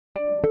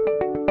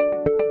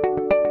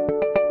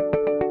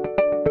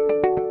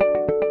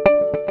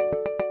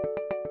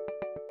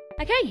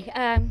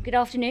Good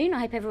afternoon. I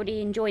hope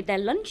everybody enjoyed their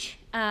lunch.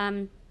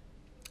 I'm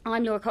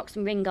Laura Cox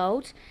from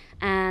Ringgold,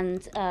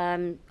 and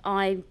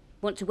I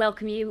want to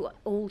welcome you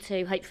all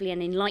to hopefully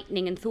an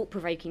enlightening and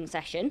thought-provoking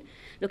session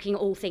looking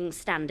at all things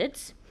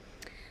standards.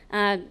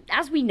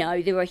 As we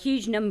know, there are a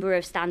huge number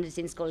of standards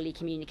in scholarly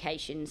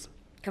communications,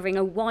 covering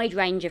a wide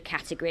range of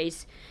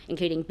categories,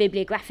 including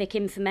bibliographic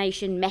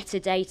information,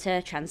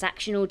 metadata,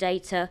 transactional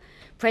data,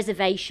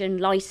 preservation,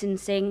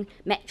 licensing,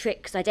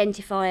 metrics,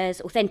 identifiers,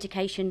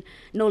 authentication,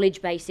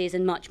 knowledge bases,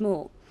 and much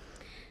more.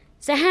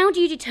 So how do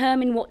you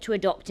determine what to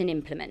adopt and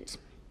implement?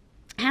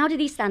 How do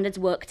these standards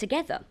work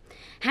together?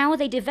 How are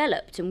they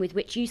developed and with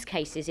which use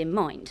cases in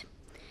mind?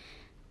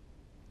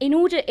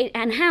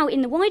 And how,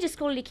 in the wider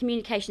scholarly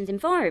communications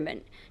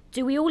environment,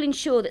 do we all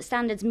ensure that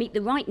standards meet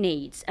the right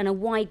needs and are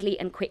widely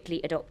and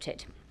quickly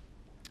adopted?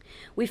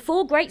 We've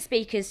 4 great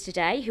speakers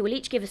today who will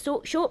each give a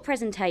short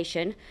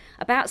presentation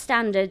about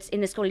standards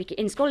in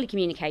scholarly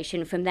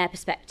communication from their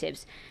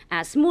perspectives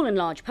as small and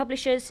large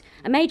publishers,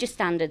 a major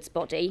standards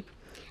body,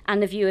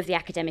 and the view of the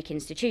academic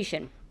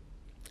institution.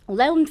 We'll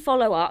then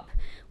follow up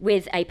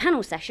with a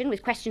panel session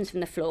with questions from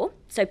the floor,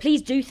 so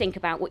please do think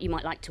about what you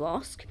might like to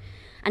ask.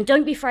 And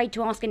don't be afraid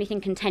to ask anything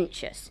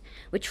contentious.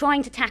 We're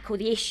trying to tackle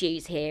the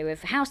issues here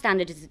of how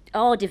standards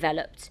are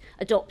developed,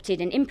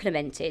 adopted and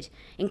implemented,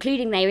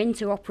 including their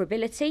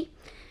interoperability,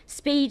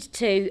 speed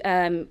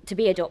to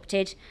be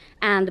adopted,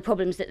 and the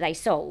problems that they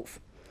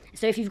solve.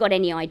 So if you've got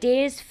any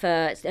ideas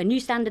for a new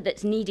standard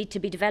that's needed to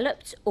be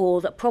developed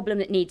or the problem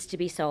that needs to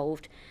be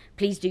solved,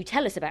 please do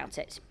tell us about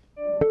it.